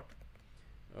plt.plot,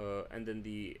 and then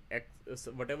the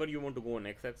whatever you want to go on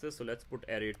x-axis. So let's put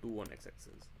array 2 on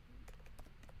x-axis,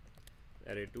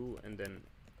 array 2, and then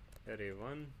array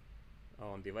 1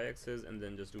 on the y-axis, and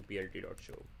then just do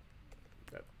plt.show.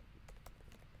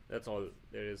 That's all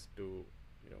there is to,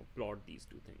 you know, plot these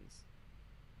two things.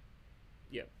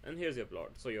 Yeah, and here's your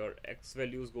plot. So your x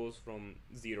values goes from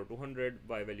 0 to 100,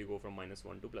 y value go from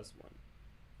 -1 to +1.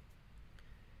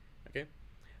 Okay,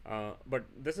 but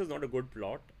this is not a good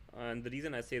plot, and the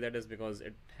reason I say that is because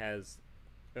it has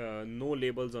no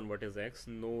labels on what is x,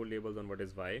 no labels on what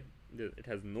is y. It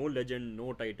has no legend,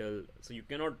 no title, so you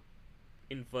cannot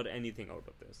infer anything out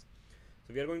of this.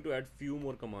 So we are going to add few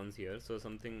more commands here. So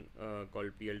something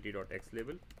called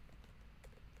plt.xlabel,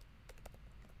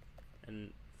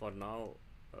 and for now,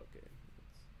 okay,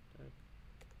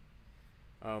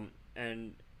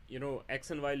 and you know,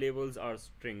 x and y labels are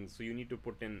strings, so you need to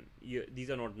put in, these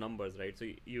are not numbers, right? So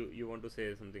you want to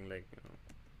say something like, you know,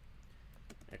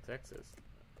 x-axis,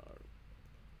 or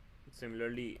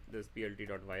similarly this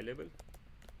plt.y label,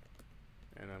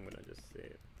 and I'm gonna just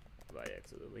say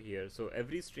y-axis over here. So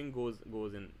every string goes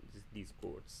in these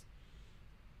quotes,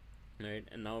 right?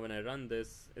 And now when I run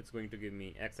this, it's going to give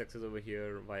me x-axis over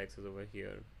here, y-axis over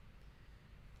here.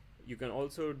 You can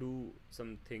also do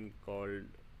something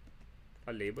called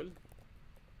a label,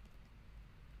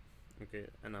 okay,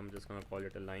 and I'm just gonna call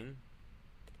it a line.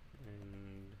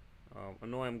 And I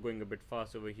know I'm going a bit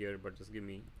fast over here, but just give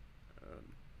me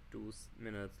 2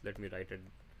 minutes. Let me write it,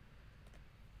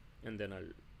 and then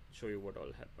I'll show you what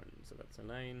all happened. So that's a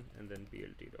line, and then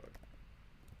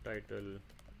plt.title,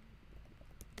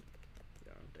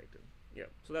 title. Yeah,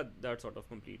 so that sort of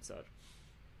completes our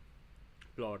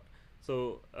plot.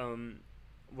 So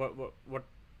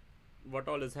what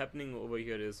all is happening over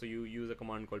here is, so you use a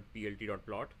command called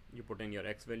plt.plot. You put in your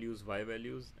x values, y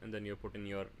values, and then you put in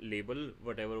your label,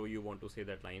 whatever you want to say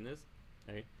that line is,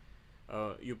 right?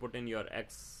 You put in your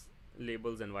x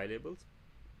labels and y labels,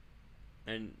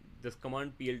 and this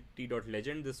command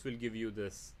plt.legend, this will give you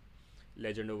this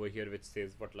legend over here which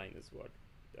says what line is what.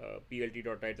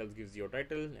 Plt.titles gives you a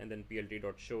title, and then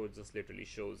plt.show just literally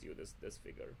shows you this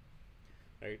figure,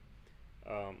 right?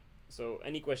 So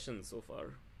any questions so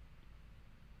far?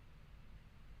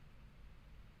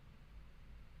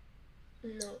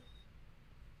 No.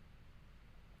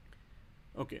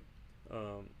 Okay.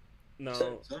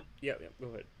 Now, Sir? yeah, go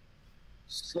ahead.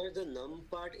 Sir, the num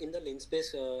part in the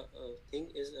linspace thing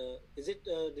is it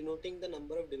denoting the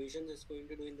number of divisions it's going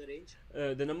to do in the range?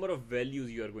 The number of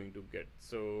values you are going to get.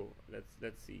 So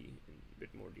let's see in a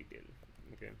bit more detail.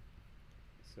 Okay.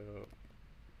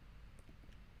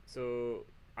 So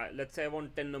let's say I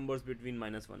want 10 numbers between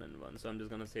 -1 and 1. So I'm just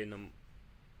gonna say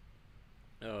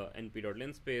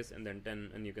np.linspace and then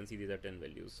 10, and you can see these are 10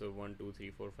 values. So 1 2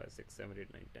 3 4 5 6 7 8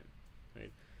 9 10,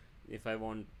 right? If I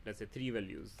want, let's say, 3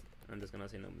 values, I'm just gonna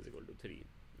say num is equal to 3,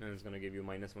 and it's gonna give you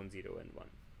 -1 0 and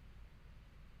 1.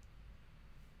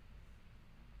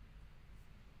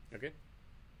 Okay.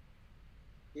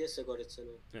 Yes, I got it,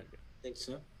 sir. Okay. Thanks,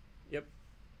 Sir, Yep.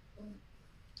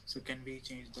 so can we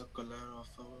change the color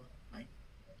of our line?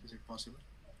 Is it possible?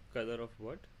 Color of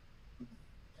what?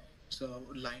 So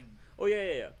line, Oh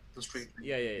yeah. the straight line.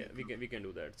 Yeah. We can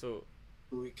do that. So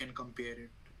we can compare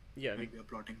it. yeah, when we are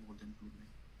plotting more than 2 lines.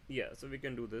 yeah, so we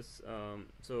can do this.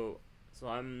 So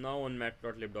I'm now on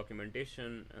mat.lib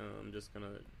documentation. I'm just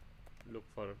gonna look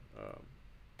for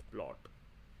plot,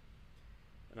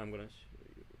 and I'm gonna show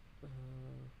you.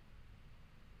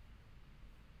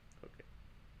 Okay,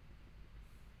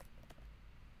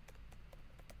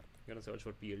 I'm gonna search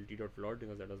for plt.plot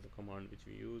because that is the command which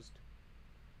we used,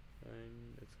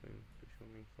 and it's going to show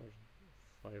me for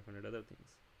 500 other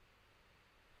things.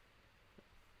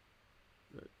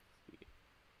 Let's see.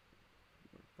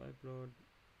 Pyplot.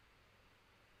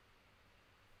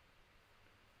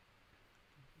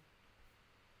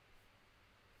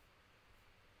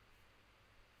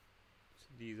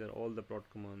 these are all the plot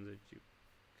commands that you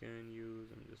can use.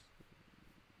 I'm just,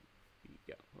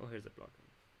 yeah, oh, here's the plot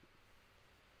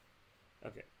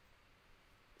one. Okay,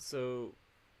 so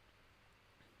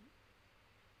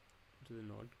does it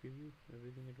not give you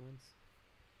everything at once?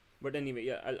 But anyway,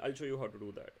 yeah, I'll show you how to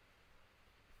do that.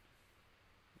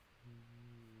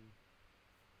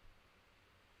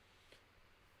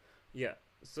 Yeah,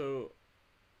 so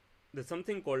there's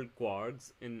something called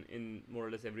quarks in more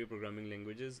or less every programming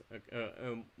languages,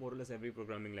 more or less every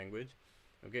programming language.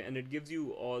 Okay, and it gives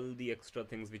you all the extra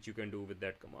things which you can do with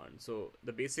that command. So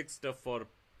the basic stuff for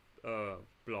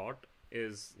plot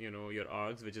is, you know, your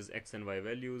args, which is x and y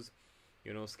values,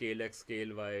 you know, scale x,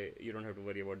 scale y. You don't have to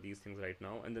worry about these things right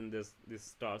now. And then there's this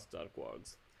star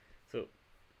quarks. So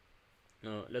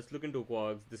let's look into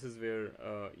quarks. This is where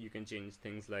you can change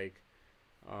things like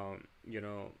you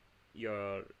know,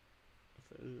 your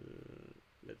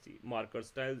let's see, marker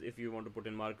styles. If you want to put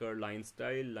in marker, line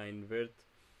style, line width,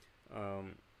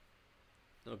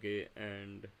 okay,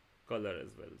 and color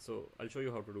as well. So I'll show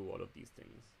you how to do all of these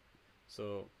things.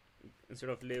 So instead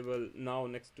of label, now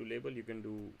next to label you can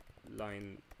do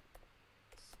line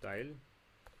style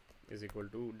is equal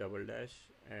to double dash,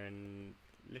 and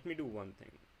let me do one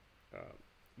thing.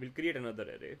 We'll create another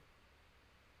array,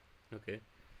 okay,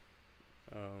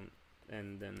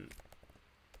 and then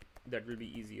that will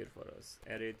be easier for us.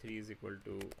 Array 3 is equal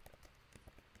to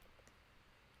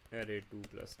array 2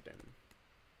 plus 10,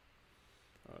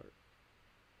 or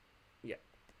yeah,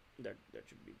 that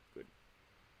should be good.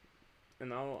 And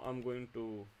now I'm going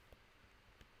to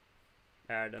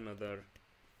add another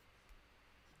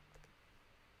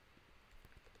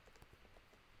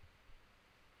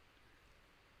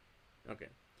okay,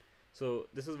 so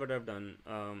this is what I've done.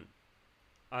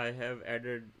 I have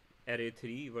added array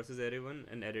 3 versus array 1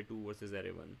 and array 2 versus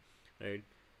array 1, right?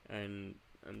 And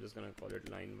I'm just gonna call it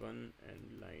line 1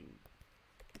 and line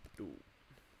 2.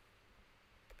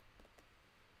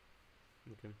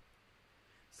 Okay,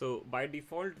 so by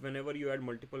default, whenever you add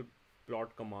multiple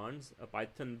plot commands,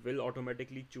 Python will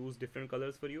automatically choose different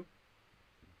colors for you.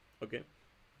 Okay,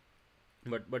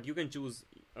 but you can choose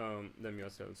them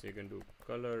yourself. So you can do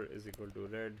color is equal to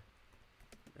red,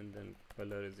 and then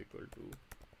color is equal to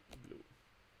blue.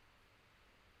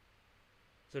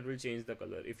 So it will change the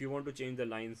color. If you want to change the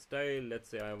line style, let's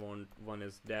say I want one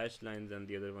is dashed lines and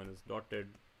the other one is dotted.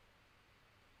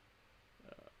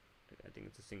 I think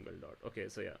it's a single dot. Okay,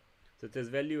 so yeah, so it says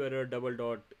value error, double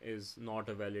dot is not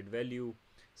a valid value.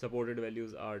 Supported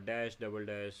values are dash, double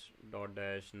dash, dot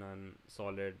dash, none,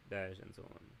 solid, dash, and so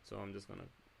on. So I'm just gonna,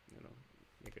 you know,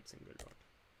 make it single dot.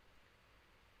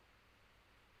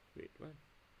 Wait, what?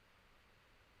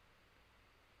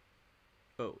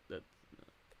 Oh, that's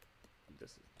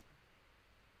this is,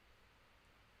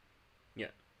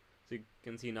 yeah. So you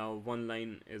can see now one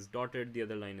line is dotted, the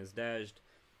other line is dashed.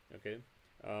 Okay,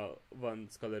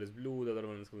 one's color is blue, the other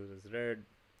one's color is red,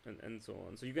 and so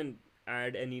on. So you can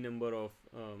add any number of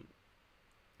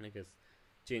I guess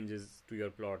changes to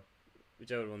your plot,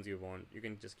 whichever ones you want. You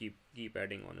can just keep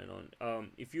adding on and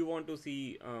on. If you want to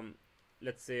see,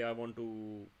 let's say I want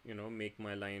to, you know, make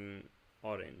my line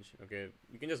orange. Okay,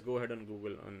 you can just go ahead and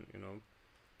Google on, you know,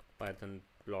 Python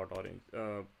plot orange,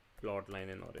 plot line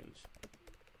in orange,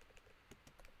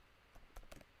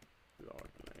 plot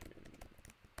line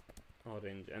in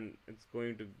orange, and it's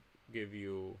going to give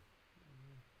you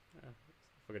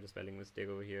forget the spelling mistake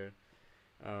over here.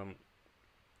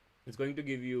 It's going to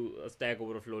give you a Stack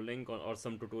Overflow link or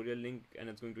some tutorial link, and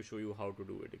it's going to show you how to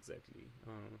do it exactly.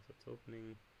 So it's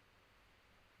opening,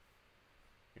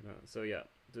 you know. So yeah,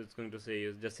 so it's going to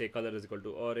say, just say color is equal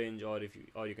to orange, or if you,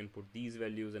 or you can put these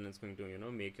values, and it's going to, you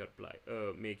know, make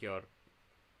your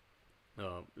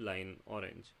line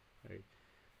orange, right?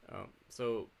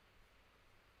 So,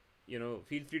 you know,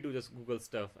 feel free to just Google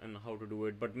stuff and how to do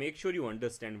it, but make sure you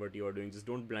understand what you are doing. Just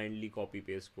don't blindly copy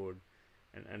paste code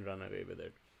and run away with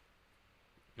it.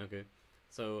 Okay,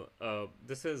 so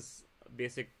this is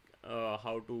basic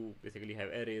how to basically have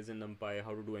arrays in NumPy,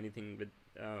 how to do anything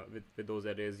with those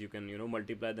arrays. You can, you know,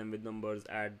 multiply them with numbers,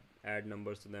 add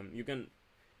numbers to them. You can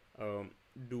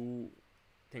do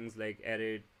things like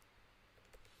array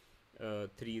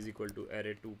 3 is equal to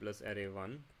array 2 plus array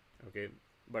 1. Okay,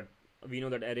 but we know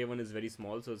that array 1 is very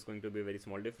small, so it's going to be a very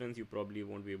small difference. You probably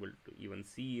won't be able to even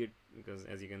see it, because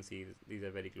as you can see, these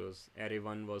are very close. Array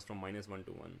 1 was from -1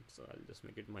 to 1, so I'll just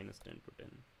make it -10 to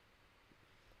 10.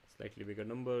 Slightly bigger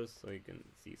numbers, so you can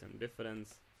see some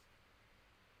difference.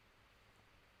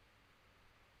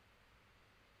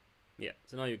 Yeah,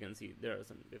 so now you can see there are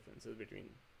some differences between,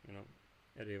 you know,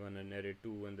 array 1 and array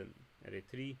 2, and then array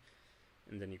 3,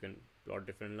 and then you can plot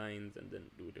different lines and then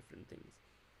do different things.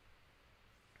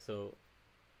 So,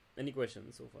 any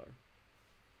questions so far?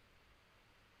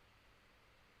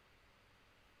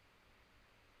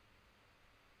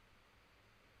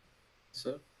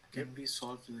 Sir, can we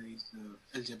solve these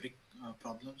algebraic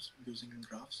problems using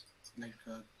graphs? Like,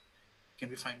 can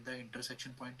we find the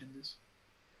intersection point in this?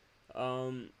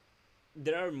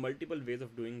 There are multiple ways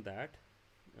of doing that.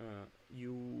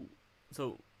 You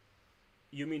so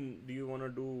you mean, do you want to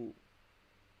do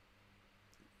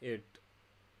it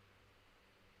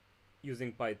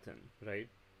using Python, right?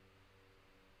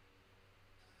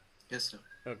 Yes, sir.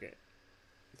 Okay.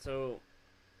 So,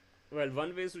 well,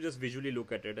 one way is to just visually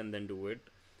look at it and then do it.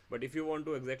 But if you want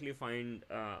to exactly find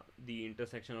the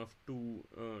intersection of two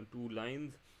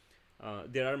lines,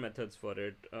 there are methods for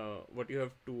it. What you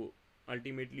have to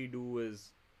ultimately do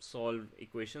is solve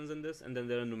equations in this, and then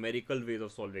there are numerical ways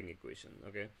of solving equations.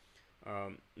 Okay.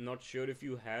 Not sure if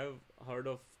you have heard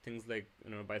of things like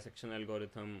bisection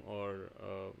algorithm or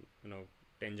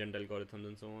tangent algorithms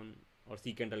and so on, or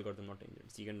secant algorithm, not tangent,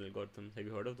 secant algorithms. Have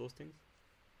you heard of those things?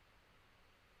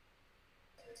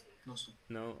 No, sir.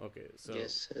 No. Okay. So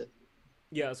Yes, sir.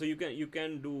 yeah, so you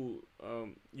can do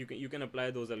you can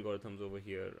apply those algorithms over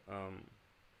here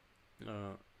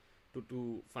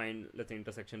to find, let's say,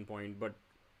 intersection point, but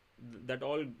that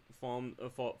all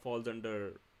falls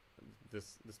under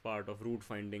this part of root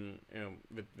finding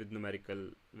with numerical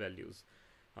values.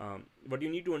 What you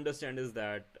need to understand is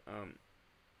that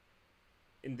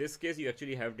in this case you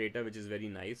actually have data which is very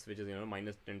nice, which is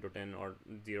minus 10 to 10 or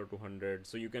 0 to 100,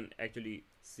 so you can actually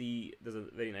see there's a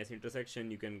very nice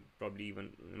intersection. You can probably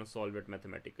even solve it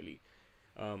mathematically.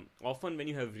 Often when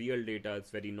you have real data, it's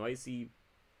very noisy,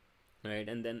 right?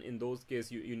 And then in those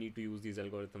cases you need to use these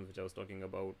algorithms which I was talking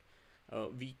about.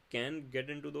 We can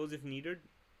get into those if needed,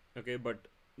 okay, but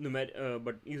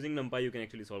but using NumPy you can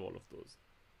actually solve all of those,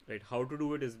 right? How to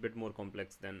do it is a bit more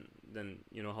complex than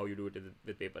how you do it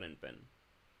with paper and pen.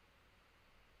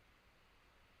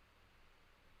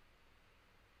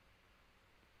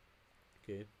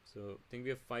 Okay, so I think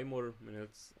we have 5 more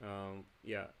minutes.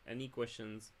 Yeah, any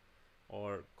questions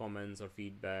or comments or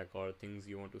feedback or things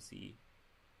you want to see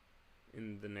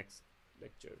in the next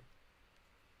lecture?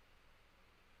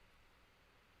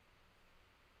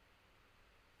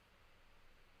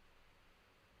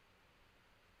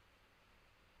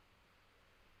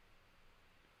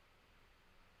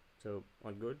 So,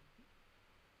 all good?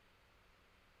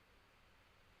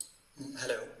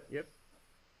 Hello. Yep.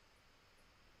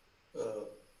 Uh,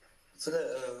 so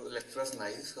the lecture was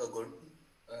nice, good.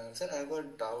 Sir, I have a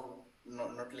doubt,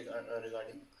 not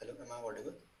regarding. Hello, am I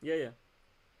audible? Yeah.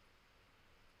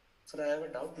 Sir, I have a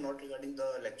doubt not regarding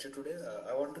the lecture today.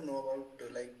 I want to know about,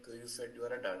 like you said, you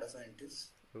are a data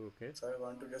scientist. Okay. So I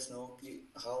want to just know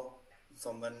how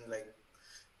someone like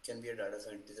can be a data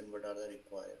scientist and what are the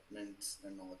requirements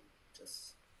and all.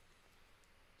 Just.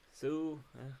 So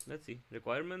let's see.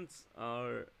 Requirements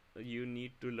are you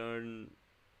need to learn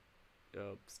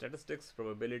statistics,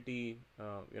 probability,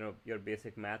 your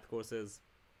basic math courses,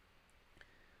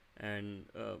 and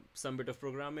some bit of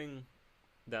programming.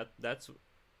 That's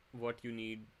what you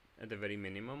need at the very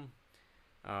minimum.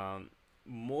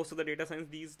 Most of the data science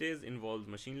these days involves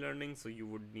machine learning, so you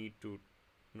would need to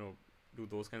do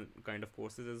those kind of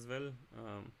courses as well.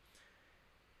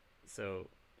 So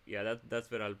yeah,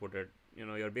 that's where I'll put it.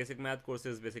 Your basic math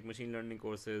courses, basic machine learning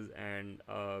courses, and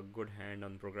a good hand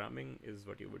on programming is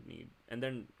what you would need. And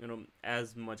then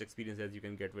as much experience as you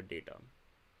can get with data,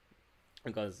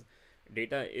 because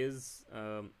data is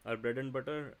our bread and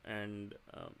butter. And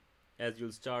as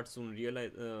you'll start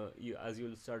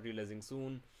realizing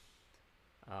soon,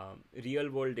 real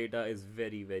world data is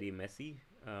very, very messy.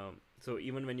 So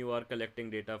even when you are collecting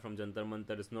data from Jantar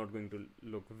Mantar, it's not going to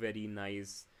look very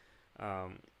nice,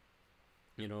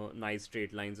 nice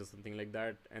straight lines or something like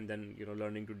that. And then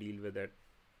learning to deal with it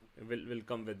will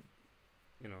come with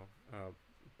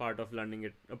part of learning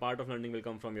it. A part of learning will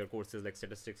come from your courses like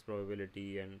statistics,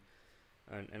 probability, and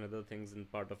other things,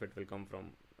 and part of it will come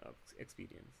from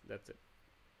experience. That's it.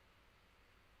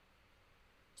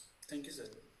 Thank you, sir.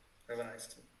 Have a nice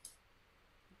day.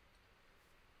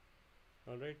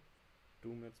 All right,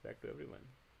 2 minutes back to everyone.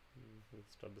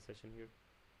 Let's start the session here.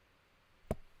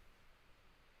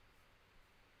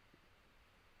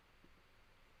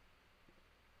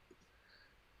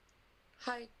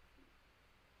 Hi.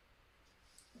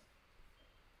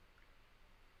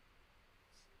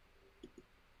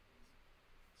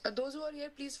 Those who are here,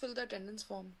 please fill the attendance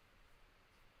form.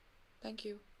 Thank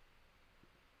you.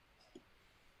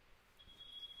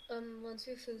 Once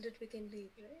we filled it, we can leave,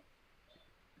 right?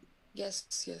 Yes,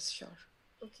 sure.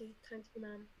 Okay, thank you,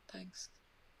 ma'am. Thanks.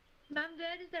 Ma'am,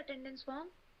 where is the attendance form?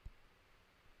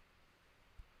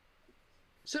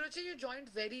 Suruchi, you joined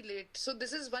very late. So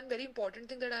this is one very important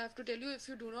thing that I have to tell you. If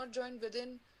you do not join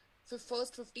within the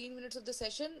first 15 minutes of the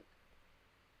session,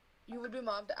 you will be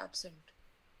marked absent.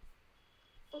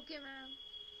 Okay, ma'am.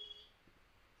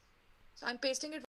 So I'm pasting it